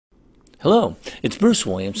Hello, it's Bruce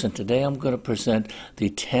Williams, and today I'm going to present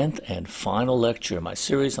the 10th and final lecture in my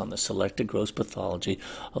series on the selected gross pathology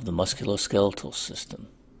of the musculoskeletal system.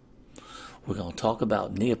 We're going to talk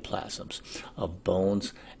about neoplasms of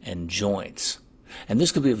bones and joints. And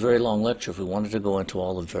this could be a very long lecture if we wanted to go into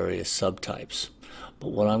all the various subtypes. But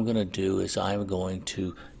what I'm going to do is I'm going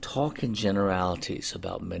to talk in generalities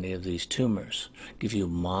about many of these tumors, give you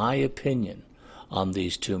my opinion on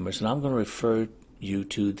these tumors, and I'm going to refer you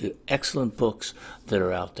to the excellent books that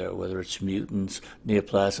are out there, whether it's Mutants,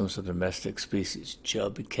 Neoplasms of Domestic Species,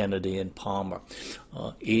 Jubb, Kennedy, and Palmer,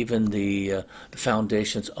 even the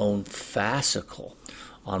Foundation's own fascicle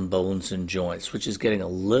on bones and joints, which is getting a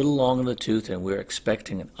little long in the tooth, and we're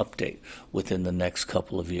expecting an update within the next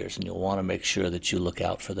couple of years, and you'll want to make sure that you look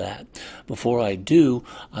out for that. Before I do,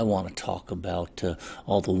 I want to talk about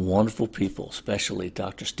all the wonderful people, especially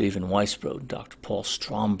Dr. Stephen Weisbrod and Dr. Paul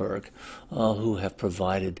Stromberg, who have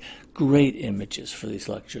provided great images for these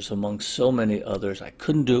lectures, among so many others. I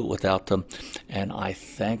couldn't do it without them, and I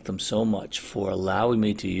thank them so much for allowing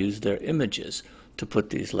me to use their images to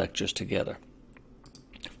put these lectures together.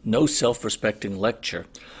 No self-respecting lecture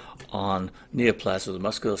on neoplasms of the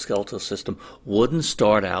musculoskeletal system wouldn't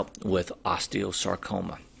start out with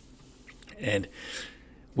osteosarcoma. And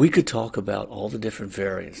we could talk about all the different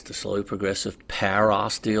variants, the slowly progressive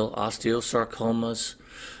parosteal osteosarcomas,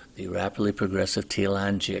 the rapidly progressive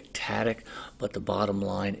telangiectatic, but the bottom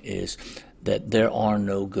line is that there are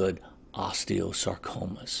no good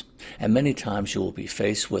osteosarcomas. And many times you will be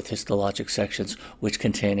faced with histologic sections which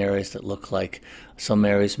contain areas that look like, some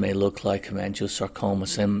areas may look like hemangiosarcoma,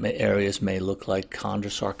 some areas may look like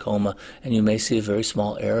chondrosarcoma, and you may see a very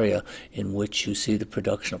small area in which you see the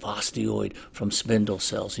production of osteoid from spindle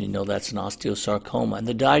cells. You know that's an osteosarcoma, and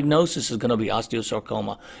the diagnosis is going to be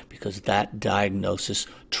osteosarcoma because that diagnosis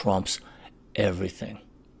trumps everything.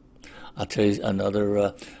 I'll tell you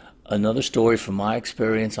another story from my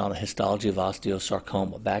experience on the histology of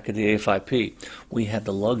osteosarcoma. Back at the AFIP, we had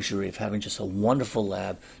the luxury of having just a wonderful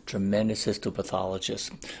lab, tremendous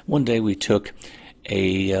histopathologists. One day we took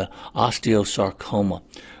a osteosarcoma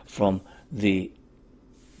from the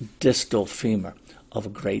distal femur of a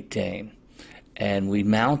Great Dane, and we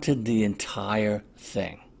mounted the entire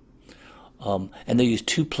thing. And they used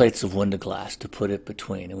 2 plates of window glass to put it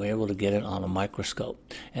between, and we were able to get it on a microscope.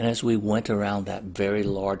 And as we went around that very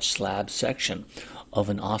large slab section of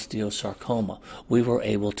an osteosarcoma, we were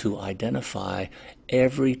able to identify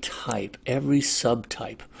every type, every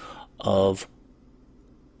subtype of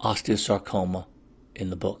osteosarcoma in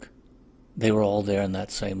the book. They were all there in that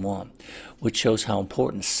same one, which shows how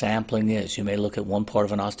important sampling is. You may look at one part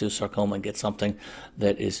of an osteosarcoma and get something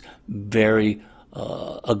that is very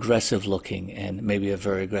aggressive looking and maybe a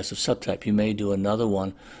very aggressive subtype. You may do another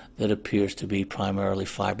one that appears to be primarily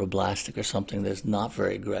fibroblastic or something that's not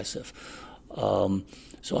very aggressive.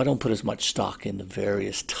 So I don't put as much stock in the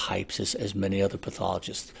various types as many other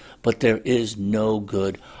pathologists, but there is no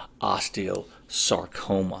good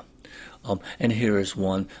osteosarcoma. And here is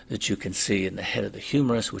one that you can see in the head of the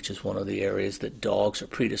humerus, which is one of the areas that dogs are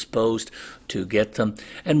predisposed to get them.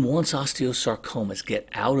 And once osteosarcomas get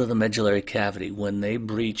out of the medullary cavity, when they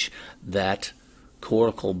breach that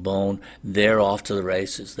cortical bone, they're off to the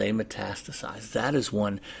races. They metastasize. That is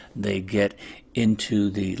when they get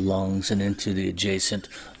into the lungs and into the adjacent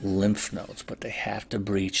lymph nodes, but they have to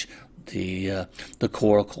breach the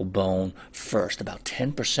cortical bone first. About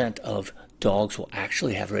 10% of dogs will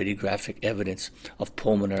actually have radiographic evidence of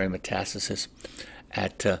pulmonary metastasis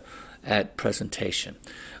at presentation.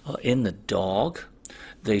 In the dog,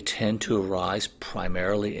 they tend to arise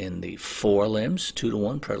primarily in the forelimbs,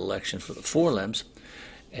 2-to-1 predilection for the forelimbs,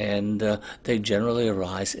 and they generally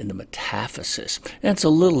arise in the metaphysis. And it's a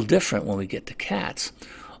little different when we get to cats,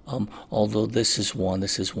 although this is one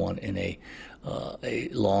in a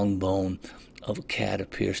long bone of a cat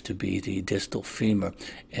appears to be the distal femur,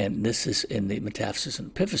 and this is in the metaphysis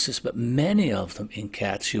and epiphysis. But many of them in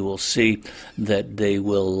cats, you will see that they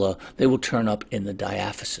will turn up in the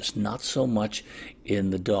diaphysis, not so much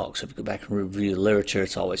in the dog. So if you go back and review the literature,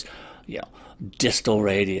 it's always, distal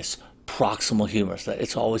radius, proximal humerus.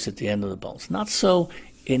 It's always at the end of the bones. Not so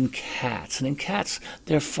in cats. And in cats,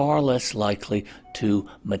 they're far less likely to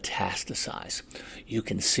metastasize. You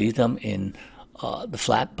can see them in the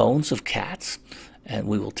flat bones of cats, and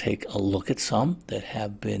we will take a look at some that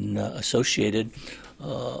have been associated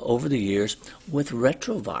over the years with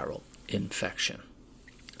retroviral infection.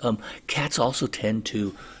 Cats also tend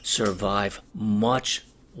to survive much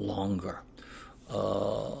longer.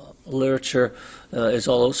 literature is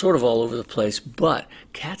sort of all over the place, but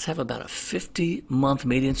cats have about a 50-month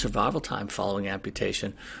median survival time following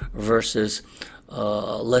amputation versus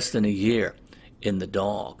less than a year in the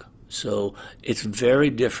dog. So it's very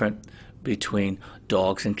different between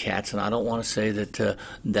dogs and cats, and I don't want to say that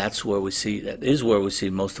that is where we see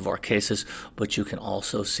most of our cases, but you can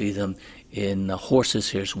also see them in horses.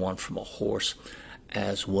 Here's one from a horse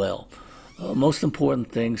as well. Most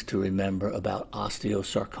important things to remember about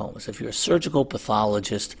osteosarcomas. If you're a surgical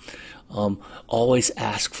pathologist, always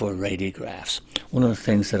ask for radiographs. One of the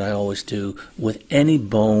things that I always do with any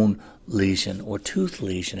bone lesion or tooth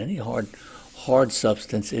lesion, any hard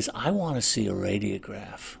substance, is I want to see a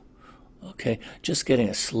radiograph. Okay, just getting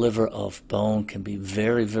a sliver of bone can be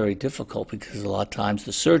very, very difficult because a lot of times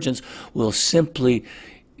the surgeons will simply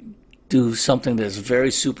do something that is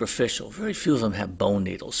very superficial. Very few of them have bone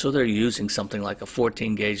needles, so they're using something like a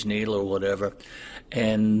 14-gauge needle or whatever,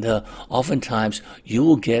 and oftentimes you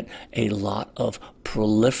will get a lot of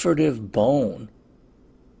proliferative bone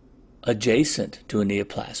adjacent to a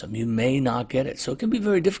neoplasm. You may not get it, so it can be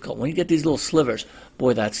very difficult. When you get these little slivers,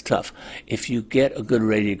 boy, that's tough. If you get a good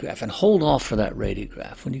radiograph, and hold off for that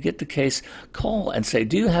radiograph. When you get the case, call and say,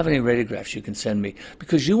 do you have any radiographs you can send me?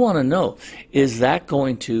 Because you want to know, is that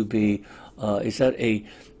going to be, is that a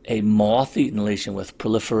moth-eaten lesion with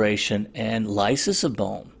proliferation and lysis of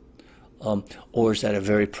bone? Or is that a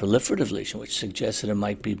very proliferative lesion, which suggests that it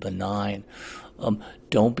might be benign?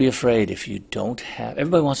 Don't be afraid if you don't have,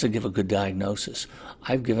 everybody wants to give a good diagnosis.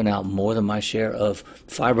 I've given out more than my share of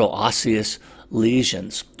fibroosseous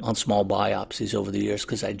lesions on small biopsies over the years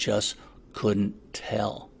because I just couldn't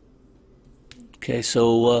tell. Okay,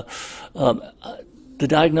 so the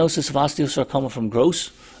diagnosis of osteosarcoma from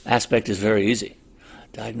gross aspect is very easy.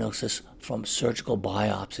 Diagnosis from surgical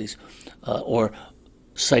biopsies or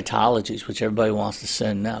cytologies, which everybody wants to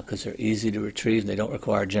send now because they're easy to retrieve, they don't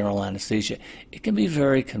require general anesthesia. It can be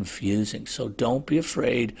very confusing, so don't be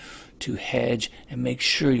afraid to hedge and make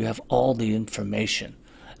sure you have all the information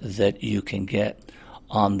that you can get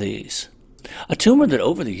on these. A tumor that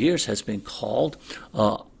over the years has been called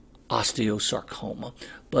osteosarcoma,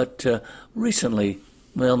 but recently,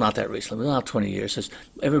 well, not that recently, about 20 years,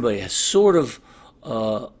 everybody has sort of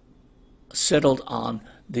settled on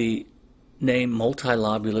the name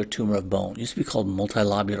multilobular tumor of bone. It used to be called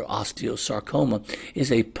multilobular osteosarcoma.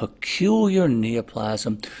 Is a peculiar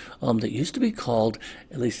neoplasm that used to be called,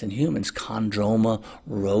 at least in humans, chondroma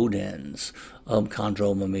rodens.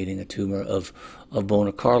 Chondroma meaning a tumor of bone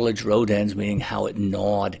or cartilage, rodens meaning how it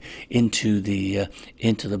gnawed into the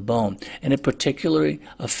bone, and it particularly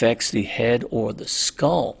affects the head or the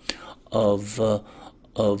skull of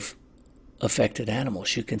affected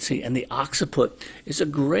animals, you can see. And the occiput is a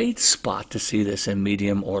great spot to see this in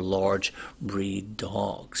medium or large breed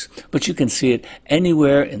dogs. But you can see it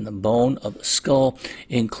anywhere in the bone of the skull,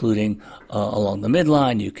 including along the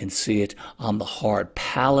midline. You can see it on the hard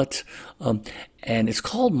palate. And it's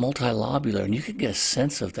called multilobular, and you can get a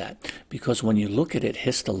sense of that because when you look at it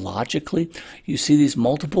histologically, you see these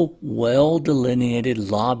multiple well-delineated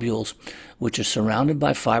lobules which are surrounded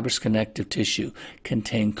by fibrous connective tissue,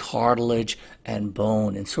 contain cartilage and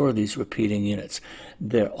bone in sort of these repeating units.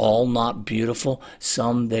 They're all not beautiful.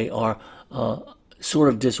 Some they are sort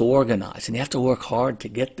of disorganized, and you have to work hard to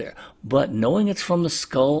get there. But knowing it's from the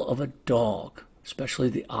skull of a dog, especially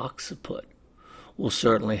the occiput, will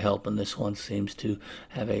certainly help, and this one seems to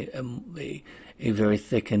have a very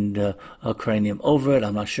thickened cranium over it.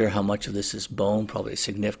 I'm not sure how much of this is bone, probably a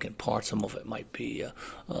significant part. Some of it might be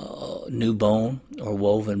new bone or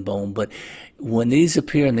woven bone, but when these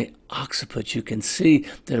appear in the occiput, you can see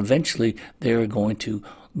that eventually they're going to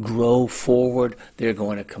grow forward. They're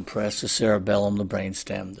going to compress the cerebellum, the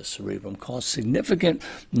brainstem, the cerebrum, cause significant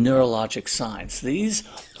neurologic signs. These,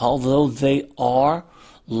 although they are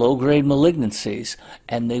low-grade malignancies,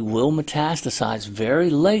 and they will metastasize very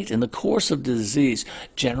late in the course of the disease,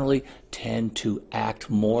 generally tend to act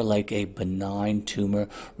more like a benign tumor,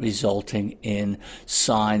 resulting in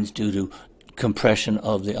signs due to compression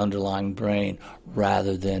of the underlying brain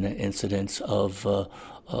rather than an incidence of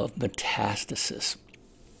metastasis.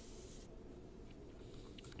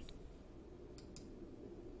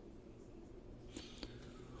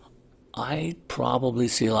 I probably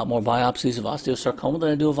see a lot more biopsies of osteosarcoma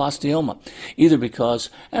than I do of osteoma, either because,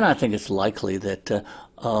 and I think it's likely that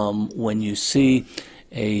when you see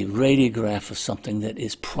a radiograph of something that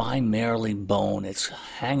is primarily bone, it's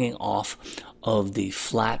hanging off of the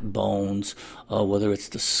flat bones, whether it's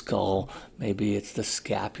the skull, maybe it's the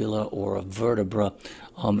scapula or a vertebra.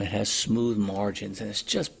 It has smooth margins and it's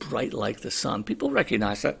just bright like the sun. People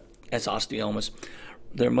recognize that as osteomas,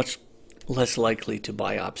 they're much less likely to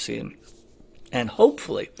biopsy and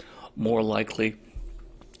hopefully more likely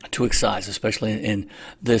to excise, especially in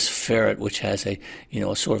this ferret, which has a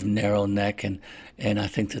a sort of narrow neck, and I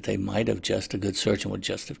think that they might have a good surgeon would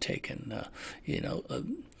just have taken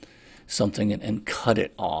something and cut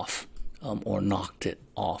it off, or knocked it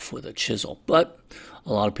off with a chisel. But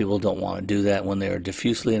a lot of people don't want to do that when they are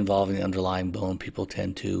diffusely involving the underlying bone. People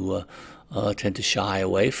tend to shy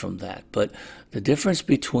away from that. But the difference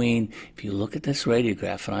between, if you look at this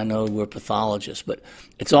radiograph, and I know we're pathologists, but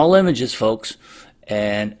it's all images, folks,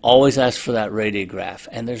 and always ask for that radiograph.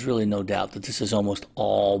 And there's really no doubt that this is almost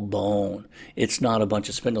all bone. It's not a bunch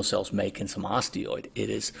of spindle cells making some osteoid. It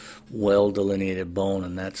is well delineated bone,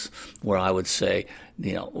 and that's where I would say,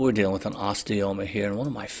 we're dealing with an osteoma here. And one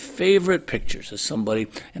of my favorite pictures is somebody,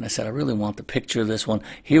 and I said, I really want the picture of this one.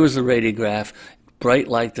 Here was the radiograph. Bright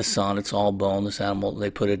like the sun, it's all bone. This animal,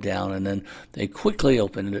 they put it down, and then they quickly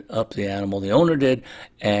opened it up, the animal, the owner did,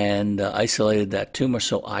 and isolated that tumor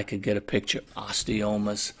so I could get a picture.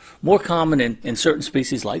 Osteomas, more common in certain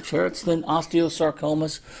species like ferrets than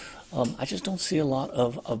osteosarcomas. I just don't see a lot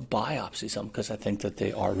of biopsies of them because I think that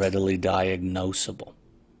they are readily diagnosable.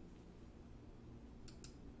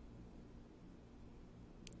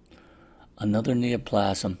 Another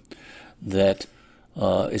neoplasm that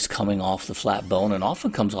is coming off the flat bone, and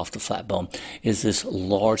often comes off the flat bone, is this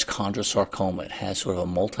large chondrosarcoma. It has sort of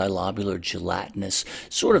a multilobular, gelatinous,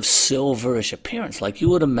 sort of silverish appearance, like you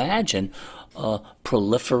would imagine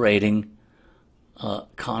proliferating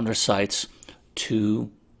chondrocytes to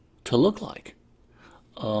look like.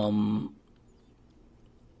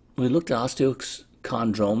 We looked at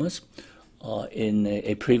osteochondromas in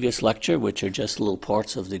a previous lecture, which are just little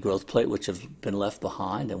parts of the growth plate which have been left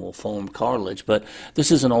behind and will form cartilage. But this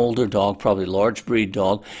is an older dog, probably large breed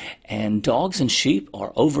dog, and dogs and sheep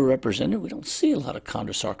are overrepresented. We don't see a lot of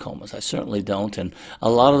chondrosarcomas. I certainly don't, and a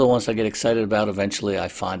lot of the ones I get excited about, eventually I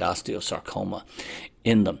find osteosarcoma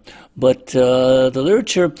in them. But the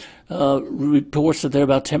literature reports that there are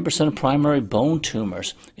about 10% of primary bone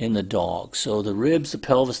tumors in the dog. So the ribs, the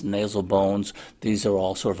pelvis, the nasal bones, these are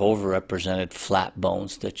all sort of overrepresented flat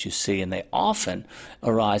bones that you see, and they often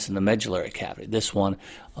arise in the medullary cavity. This one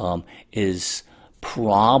is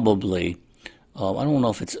probably, I don't know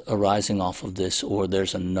if it's arising off of this or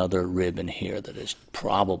there's another rib in here that has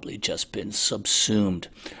probably just been subsumed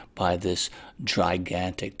by this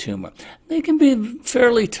gigantic tumor. They can be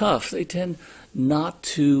fairly tough. They tend not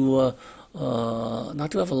to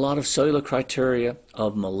have a lot of cellular criteria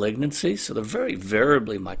of malignancy, so they're very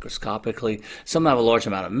variably microscopically. Some have a large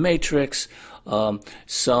amount of matrix.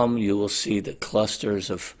 Some you will see the clusters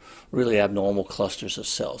of really abnormal clusters of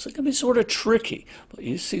cells. It can be sort of tricky, but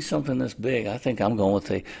you see something this big, I think I'm going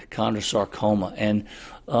with a chondrosarcoma. And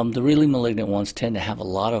the really malignant ones tend to have a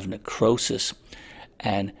lot of necrosis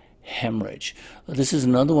and hemorrhage. This is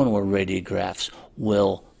another one where radiographs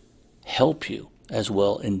will help you as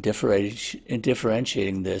well in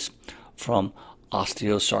differentiating this from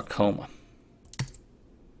osteosarcoma.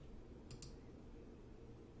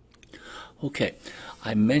 Okay,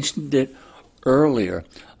 I mentioned it earlier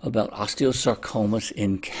about osteosarcomas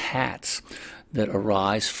in cats that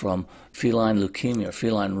arise from feline leukemia or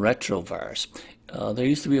feline retrovirus. There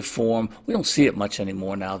used to be a form, we don't see it much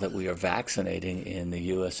anymore now that we are vaccinating in the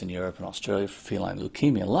US and Europe and Australia for feline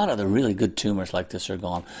leukemia. A lot of the really good tumors like this are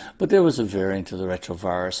gone, but there was a variant of the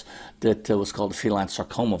retrovirus that was called the feline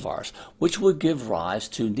sarcoma virus, which would give rise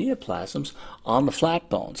to neoplasms on the flat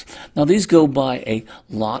bones. Now these go by a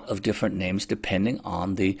lot of different names depending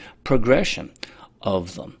on the progression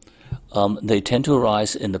of them. They tend to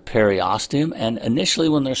arise in the periosteum, and initially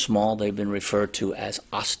when they're small they've been referred to as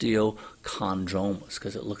osteochondromas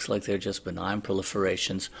because it looks like they're just benign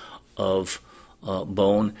proliferations of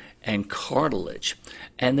bone and cartilage,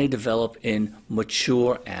 and they develop in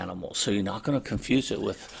mature animals. So you're not going to confuse it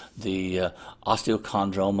with the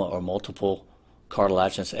osteochondroma or multiple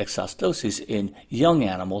cartilaginous exostoses in young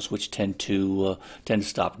animals, which tend to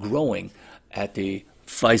stop growing at the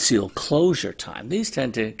physeal closure time. These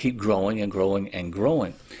tend to keep growing and growing and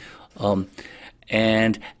growing.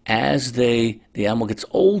 And as the animal gets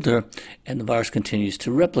older and the virus continues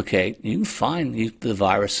to replicate, you can find the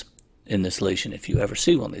virus in this lesion if you ever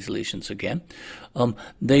see one of these lesions again.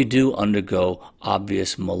 They do undergo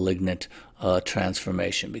obvious malignant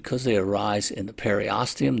transformation because they arise in the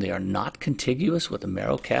periosteum. They are not contiguous with the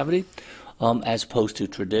marrow cavity, as opposed to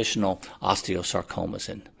traditional osteosarcomas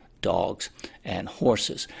in dogs and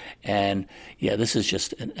horses. And yeah, this is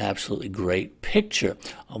just an absolutely great picture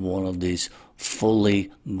of one of these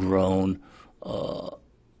fully grown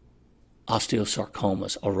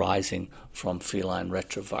osteosarcomas arising from feline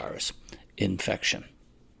retrovirus infection.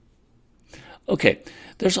 Okay,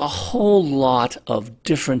 there's a whole lot of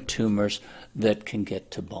different tumors that can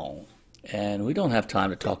get to bone, and we don't have time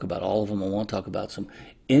to talk about all of them. I want to talk about some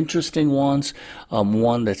interesting ones.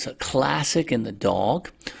 One that's a classic in the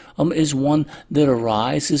dog is one that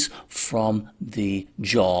arises from the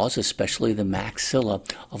jaws, especially the maxilla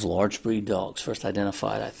of large breed dogs. First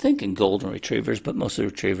identified, I think, in golden retrievers, but most of the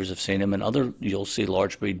retrievers have seen them. And other, you'll see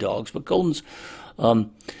large breed dogs, but Goldens,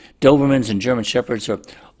 Dobermans, and German Shepherds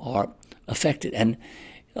are affected. And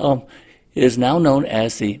it is now known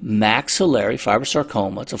as the maxillary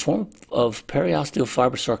fibrosarcoma. It's a form of periosteal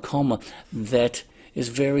fibrosarcoma that is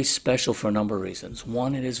very special for a number of reasons.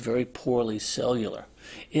 One, it is very poorly cellular.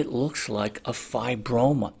 It looks like a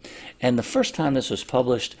fibroma. And the first time this was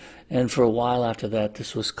published, and for a while after that,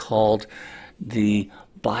 this was called the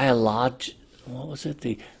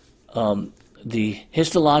the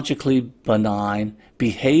histologically benign,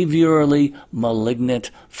 behaviorally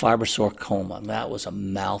malignant fibrosarcoma. That was a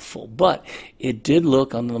mouthful, but it did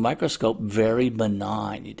look under the microscope very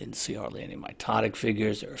benign. You didn't see hardly any mitotic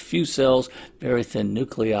figures. There were a few cells, very thin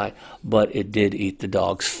nuclei, but it did eat the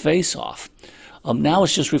dog's face off. Now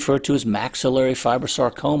it's just referred to as maxillary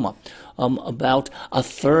fibrosarcoma. About a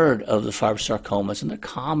third of the fibrosarcomas, and they're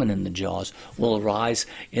common in the jaws, will arise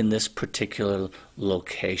in this particular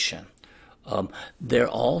location. They're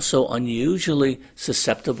also unusually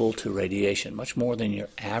susceptible to radiation, much more than your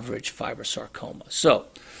average fibrosarcoma. So,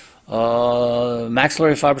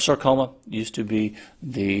 maxillary fibrosarcoma used to be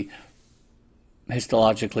the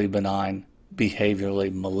histologically benign,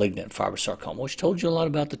 behaviorally malignant fibrosarcoma, which told you a lot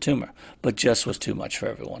about the tumor, but just was too much for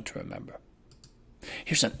everyone to remember.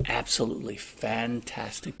 Here's an absolutely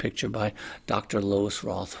fantastic picture by Dr. Lois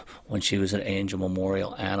Roth when she was at Angel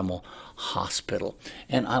Memorial Animal Hospital.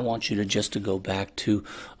 And I want you to go back to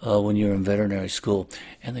when you were in veterinary school,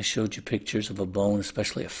 and they showed you pictures of a bone,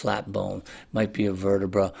 especially a flat bone. Might be a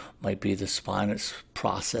vertebra, might be the spinous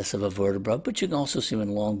process of a vertebra, but you can also see them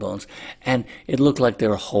in long bones. And it looked like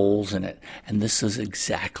there were holes in it. And this is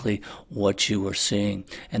exactly what you were seeing.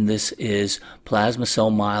 And this is plasma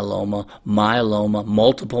cell myeloma,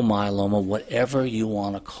 multiple myeloma, whatever you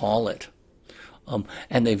want to call it.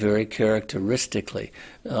 And they very characteristically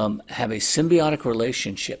have a symbiotic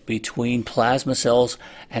relationship between plasma cells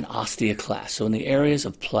and osteoclasts. So in the areas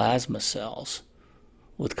of plasma cells,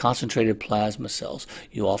 with concentrated plasma cells,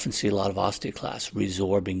 you often see a lot of osteoclasts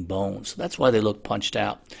resorbing bones. That's why they look punched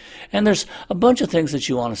out. And there's a bunch of things that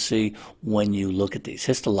you want to see when you look at these.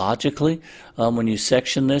 Histologically, when you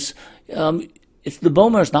section this, the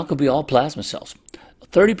bone marrow is not going to be all plasma cells.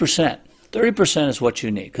 30% is what you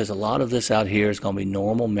need, because a lot of this out here is going to be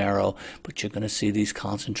normal marrow, but you're going to see these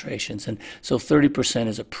concentrations. And so 30%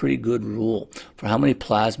 is a pretty good rule for how many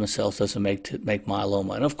plasma cells does it make to make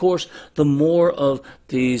myeloma. And of course, the more of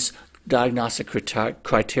these diagnostic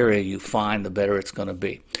criteria you find, the better it's going to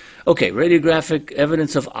be. Okay, radiographic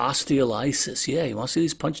evidence of osteolysis. Yeah, you want to see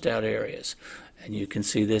these punched out areas. And you can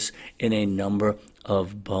see this in a number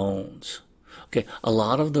of bones. Okay, a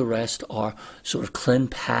lot of the rest are sort of clin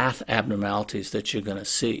path abnormalities that you're going to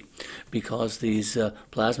see. Because these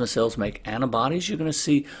plasma cells make antibodies, you're going to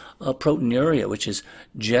see proteinuria, which is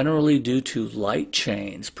generally due to light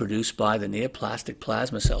chains produced by the neoplastic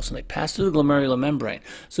plasma cells. And they pass through the glomerular membrane.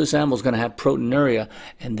 So this animal is going to have proteinuria.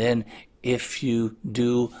 And then if you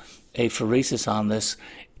do apheresis on this,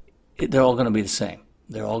 they're all going to be the same.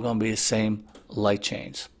 They're all going to be the same light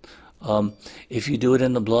chains. If you do it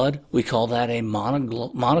in the blood, we call that a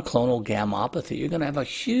monoclonal gammopathy. You're going to have a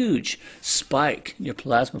huge spike in your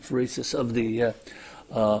plasmapheresis of the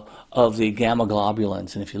gamma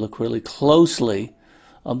globulins. And if you look really closely,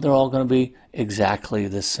 they're all going to be exactly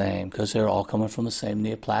the same, because they're all coming from the same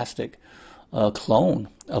neoplastic clone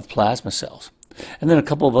of plasma cells. And then a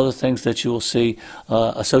couple of other things that you will see,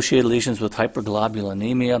 associated lesions with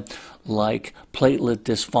hyperglobulinemia, like platelet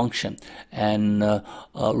dysfunction and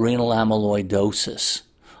renal amyloidosis,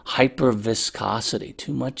 hyperviscosity.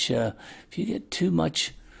 Too much. If you get too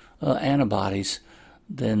much antibodies,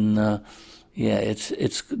 then the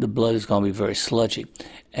blood is going to be very sludgy.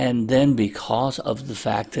 And then because of the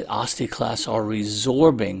fact that osteoclasts are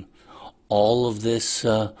resorbing all of this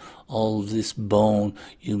bone,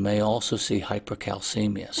 you may also see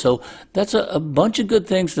hypercalcemia. So that's a bunch of good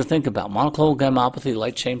things to think about. Monoclonal gammopathy,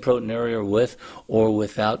 light chain proteinuria with or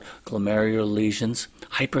without glomerular lesions,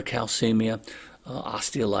 hypercalcemia,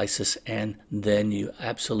 osteolysis, and then you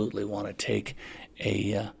absolutely want to take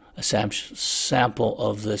a sample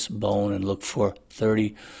of this bone and look for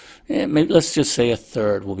 30, maybe let's just say a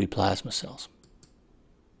third will be plasma cells.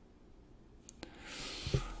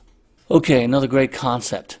 Okay, another great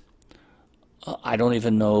concept. I don't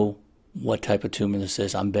even know what type of tumor this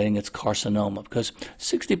is. I'm betting it's carcinoma because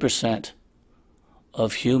 60%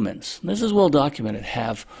 of humans, this is well documented,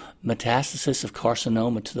 have metastasis of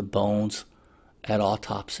carcinoma to the bones at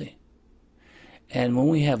autopsy. And when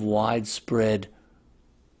we have widespread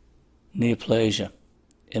neoplasia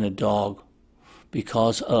in a dog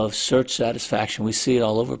because of search satisfaction, we see it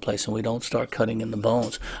all over the place, and we don't start cutting in the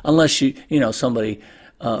bones unless somebody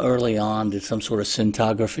early on did some sort of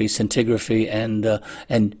scintigraphy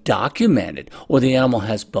and documented, or the animal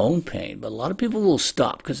has bone pain. But a lot of people will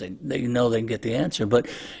stop because they know they can get the answer. But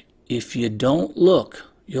if you don't look,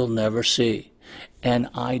 you'll never see. And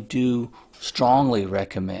I do strongly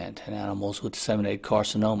recommend in animals with disseminated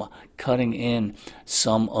carcinoma cutting in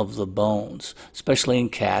some of the bones, especially in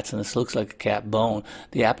cats, and this looks like a cat bone.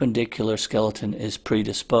 The appendicular skeleton is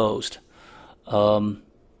predisposed.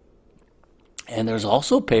 And there's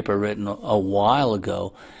also a paper written a while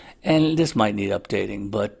ago, and this might need updating,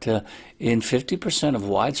 but in 50% of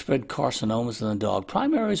widespread carcinomas in the dog,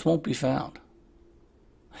 primaries won't be found.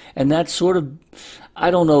 And that's sort of,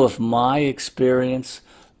 I don't know if my experience,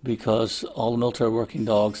 because all the military working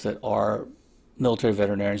dogs that are military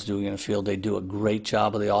veterinarians doing in the field, they do a great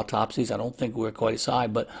job of the autopsies. I don't think we're quite as high,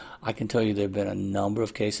 but I can tell you there have been a number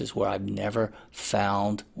of cases where I've never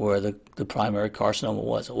found where the primary carcinoma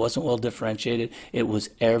was. It wasn't well differentiated. It was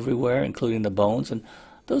everywhere, including the bones, and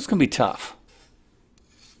those can be tough.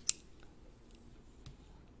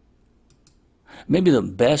 Maybe the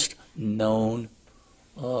best known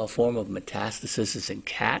form of metastasis is in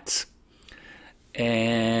cats,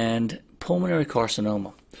 and pulmonary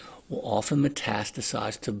carcinoma will often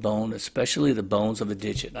metastasize to bone, especially the bones of the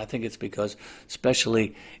digit. And I think it's because,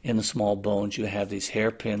 especially in the small bones, you have these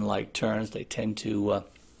hairpin-like turns. They tend to,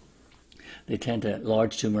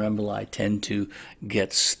 large tumor emboli tend to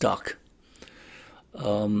get stuck.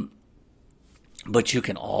 But you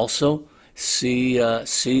can also see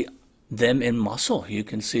them in muscle. You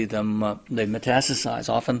can see them, they metastasize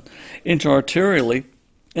often intraarterially,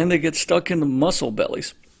 and they get stuck in the muscle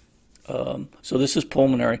bellies. So this is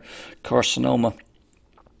pulmonary carcinoma.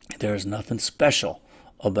 There's nothing special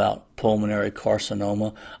about pulmonary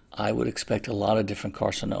carcinoma. I would expect a lot of different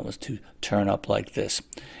carcinomas to turn up like this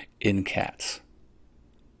in cats.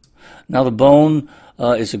 Now the bone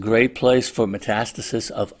is a great place for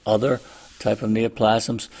metastasis of other type of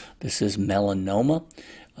neoplasms. This is melanoma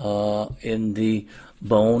in the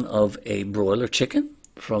bone of a broiler chicken,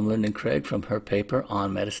 from Lyndon Craig, from her paper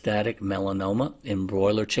on metastatic melanoma in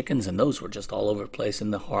broiler chickens, and those were just all over the place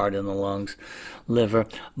in the heart, in the lungs, liver.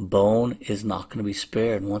 Bone is not going to be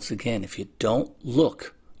spared. And once again, if you don't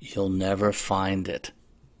look, you'll never find it.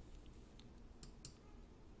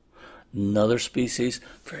 Another species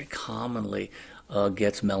very commonly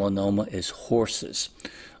gets melanoma is horses.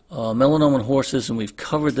 Melanoma in horses, and we've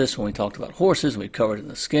covered this when we talked about horses, and we've covered it in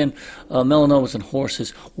the skin. Melanomas in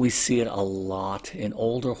horses, we see it a lot in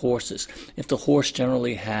older horses. If the horse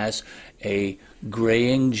generally has a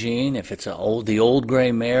graying gene, if it's the old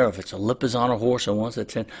gray mare, if it's a Lipizzaner horse, or ones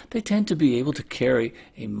that they tend to be able to carry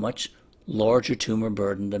a much larger tumor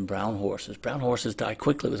burden than brown horses. Brown horses die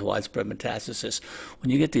quickly with widespread metastasis. When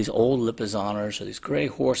you get these old Lipizzaners or these gray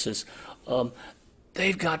horses,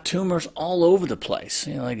 they've got tumors all over the place.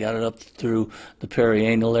 You know, they got it up through the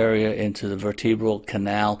perianal area into the vertebral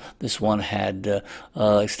canal. This one had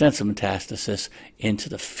extensive metastasis into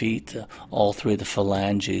the feet, all three of the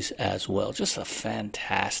phalanges as well. Just a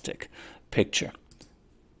fantastic picture.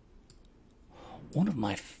 One of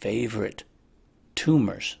my favorite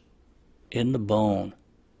tumors in the bone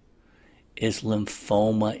is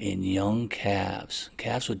lymphoma in young calves,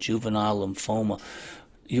 calves with juvenile lymphoma.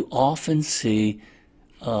 You often see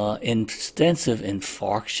extensive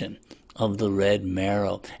infarction of the red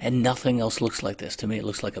marrow, and nothing else looks like this. To me, it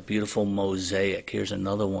looks like a beautiful mosaic. Here's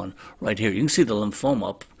another one right here. You can see the lymphoma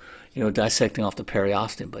up, dissecting off the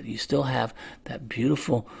periosteum, but you still have that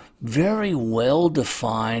beautiful, very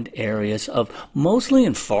well-defined areas of mostly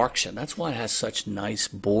infarction. That's why it has such nice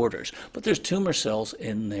borders. But there's tumor cells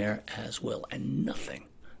in there as well, and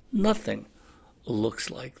nothing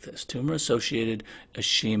looks like this. Tumor-associated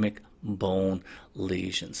ischemic bone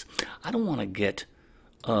lesions. I don't want to get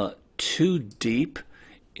too deep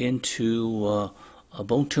into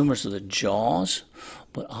bone tumors of the jaws,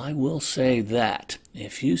 but I will say that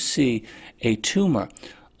if you see a tumor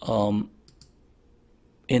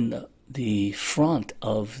in the front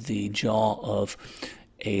of the jaw of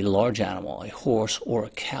a large animal, a horse or a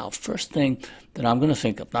cow, first thing that I'm going to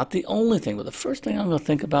think of, not the only thing, but the first thing I'm going to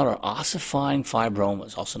think about are ossifying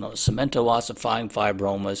fibromas, also known as cemento-ossifying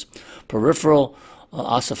fibromas, peripheral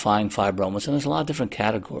ossifying fibromas, and there's a lot of different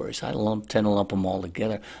categories. I tend to lump them all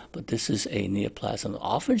together, but this is a neoplasm that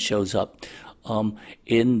often shows up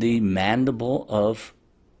in the mandible of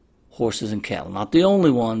horses and cattle. Not the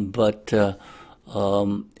only one, but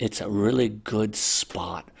it's a really good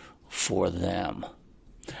spot for them.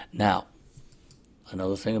 Now,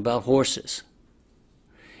 another thing about horses.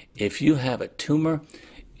 If you have a tumor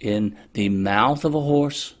in the mouth of a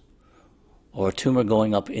horse, or a tumor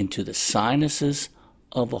going up into the sinuses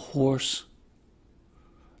of a horse,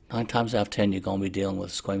 9 times out of 10 you're going to be dealing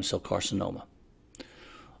with squamous cell carcinoma.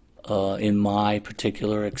 In my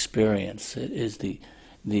particular experience, it is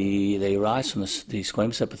they arise from the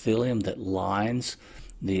squamous epithelium that lines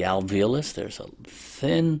the alveolus. There's a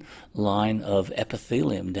thin line of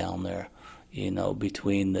epithelium down there,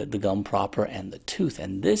 between the gum proper and the tooth,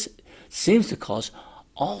 and this seems to cause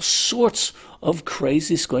all sorts of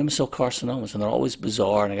crazy squamous cell carcinomas, and they're always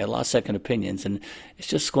bizarre, and I got a lot of second opinions, and it's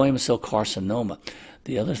just squamous cell carcinoma.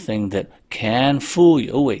 The other thing that can fool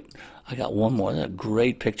you, oh wait, I got one more. That's a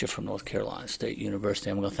great picture from North Carolina State University.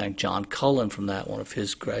 I'm going to thank John Cullen from that, one of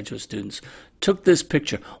his graduate students. Took this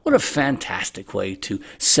picture. What a fantastic way to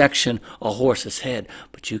section a horse's head.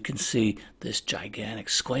 But you can see this gigantic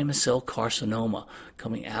squamous cell carcinoma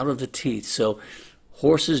coming out of the teeth. So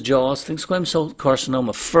horses' jaws, think squamous cell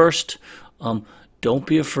carcinoma first. Don't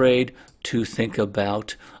be afraid to think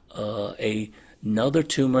about another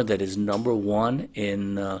tumor that is number one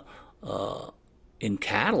in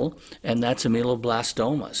cattle, and that's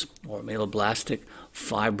ameloblastomas or ameloblastic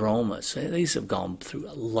fibromas. These have gone through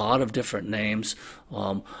a lot of different names.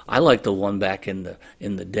 I like the one back in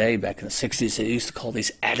the day, back in the 60s, they used to call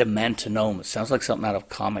these adamantinomas. Sounds like something out of a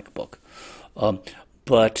comic book.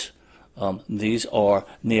 But these are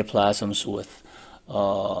neoplasms with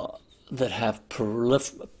that have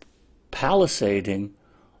palisading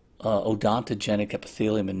odontogenic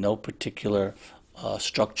epithelium in no particular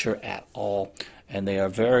structure at all, and they are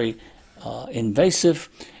very invasive,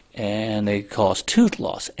 and they cause tooth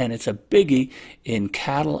loss, and it's a biggie in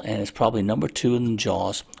cattle, and it's probably number 2 in the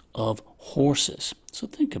jaws of horses. So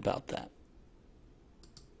think about that.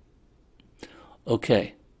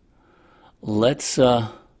 Okay, let's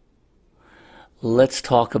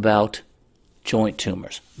talk about joint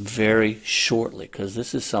tumors very shortly, because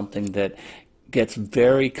this is something that gets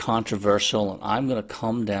very controversial, and I'm going to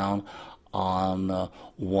come down on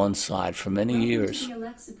one side for many years. The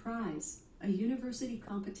Alexa Prize, a university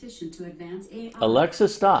competition to advance AI. Alexa,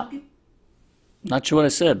 stop. Not sure what I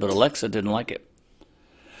said, but Alexa didn't like it.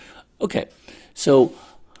 Okay, so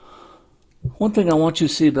one thing I want you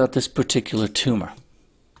to see about this particular tumor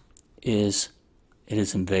is it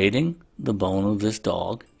is invading the bone of this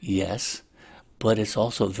dog, yes, but it's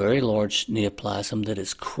also a very large neoplasm that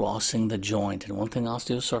is crossing the joint. And one thing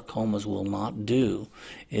osteosarcomas will not do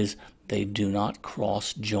is they do not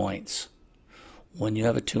cross joints. When you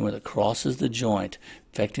have a tumor that crosses the joint,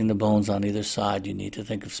 affecting the bones on either side, you need to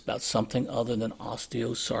think about something other than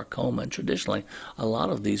osteosarcoma. And traditionally, a lot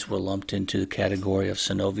of these were lumped into the category of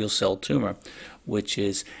synovial cell tumor, which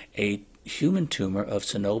is a human tumor of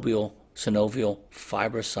synovial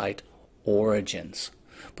fibrocyte origins.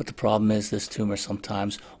 But the problem is this tumor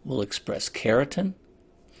sometimes will express keratin,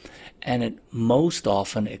 and it most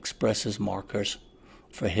often expresses markers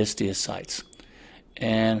for histiocytes.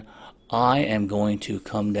 And I am going to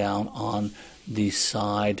come down on the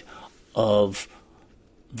side of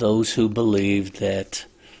those who believe that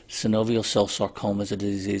synovial cell sarcoma is a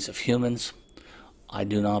disease of humans. I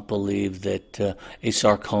do not believe that a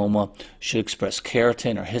sarcoma should express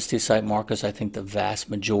keratin or histiocyte markers. I think the vast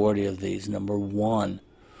majority of these, number 1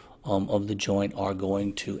 of the joint, are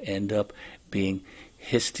going to end up being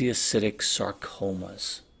histiocytic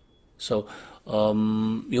sarcomas. So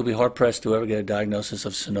you'll be hard-pressed to ever get a diagnosis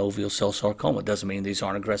of synovial cell sarcoma. It doesn't mean these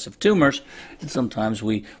aren't aggressive tumors, and sometimes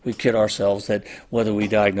we kid ourselves that whether we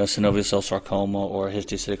diagnose synovial cell sarcoma or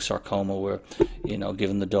histiocytic sarcoma, we're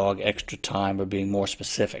giving the dog extra time or being more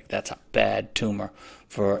specific. That's a bad tumor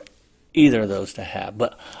for either of those to have.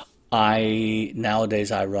 But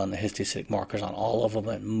nowadays I run the histiocytic markers on all of them,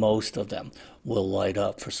 and most of them will light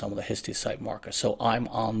up for some of the histiocyte markers. So I'm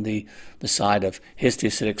on the side of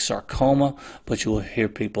histiocytic sarcoma, but you will hear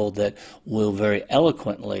people that will very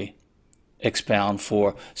eloquently expound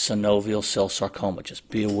for synovial cell sarcoma. Just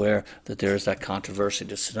be aware that there is that controversy.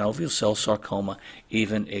 Does synovial cell sarcoma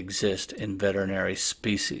even exist in veterinary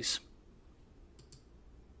species?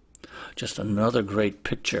 Just another great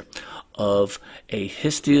picture of a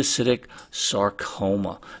histiocytic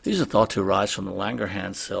sarcoma. These are thought to arise from the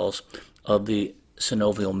Langerhans cells of the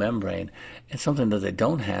synovial membrane. And something that they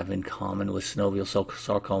don't have in common with synovial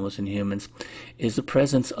sarcomas in humans is the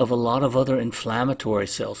presence of a lot of other inflammatory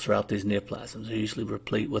cells throughout these neoplasms. They're usually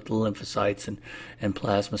replete with lymphocytes and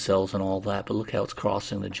plasma cells and all that, but look how it's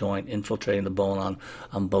crossing the joint, infiltrating the bone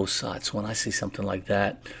on both sides. So when I see something like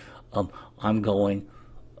that, I'm going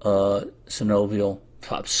synovial,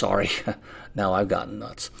 sorry, now I've gotten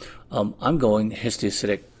nuts. I'm going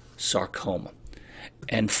histiocytic sarcoma.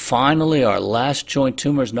 And finally, our last joint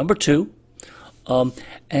tumor is number 2.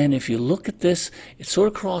 And if you look at this, it sort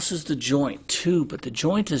of crosses the joint too, but the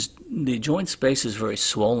joint space is very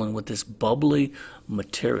swollen with this bubbly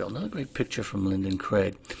material. Another great picture from Lyndon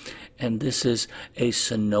Craig. And this is a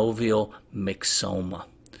synovial myxoma.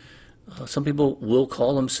 Some people will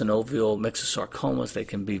call them synovial myxosarcomas. They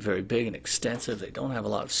can be very big and extensive. They don't have a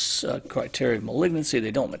lot of criteria of malignancy.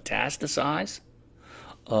 They don't metastasize.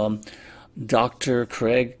 Dr.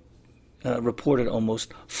 Craig reported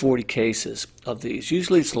almost 40 cases of these.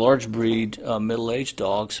 Usually it's large breed, middle-aged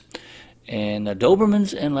dogs, and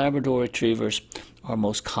Dobermans and Labrador retrievers are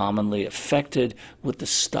most commonly affected, with the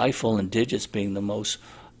stifle and digits being the most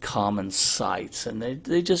common sites. And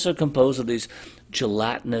they just are composed of these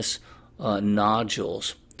gelatinous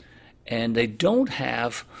nodules, and they don't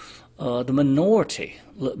have the minority,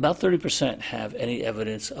 about 30%, have any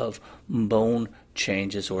evidence of bone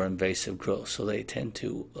changes or invasive growth. So they tend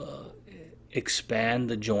to expand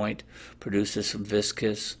the joint, produce this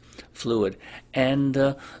viscous fluid,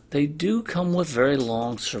 and they do come with very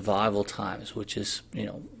long survival times, which is,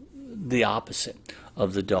 the opposite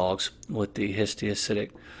of the dogs with the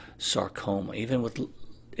histiocytic sarcoma. Even with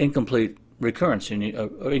incomplete recurrence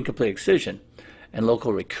or incomplete excision and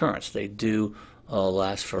local recurrence, they do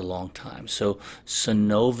last for a long time. So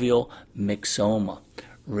synovial myxoma,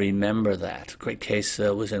 remember that. Great case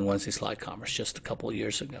was in Wednesday Slide Commerce just a couple of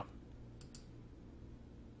years ago.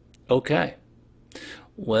 Okay,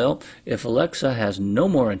 well, if Alexa has no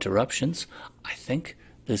more interruptions, I think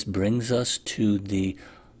this brings us to the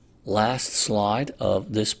last slide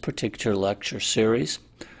of this particular lecture series.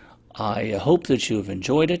 I hope that you have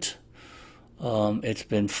enjoyed it. It's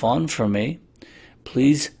been fun for me.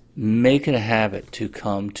 Please make it a habit to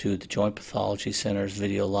come to the Joint Pathology Center's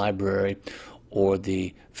video library or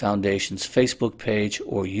the Foundation's Facebook page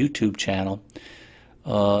or YouTube channel.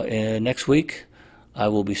 Next week, I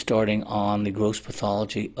will be starting on the gross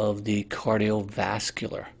pathology of the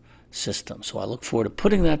cardiovascular system. So I look forward to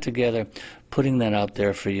putting that together, putting that out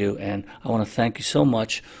there for you, and I want to thank you so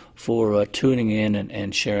much for tuning in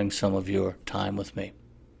and sharing some of your time with me.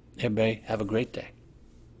 Everybody, have a great day.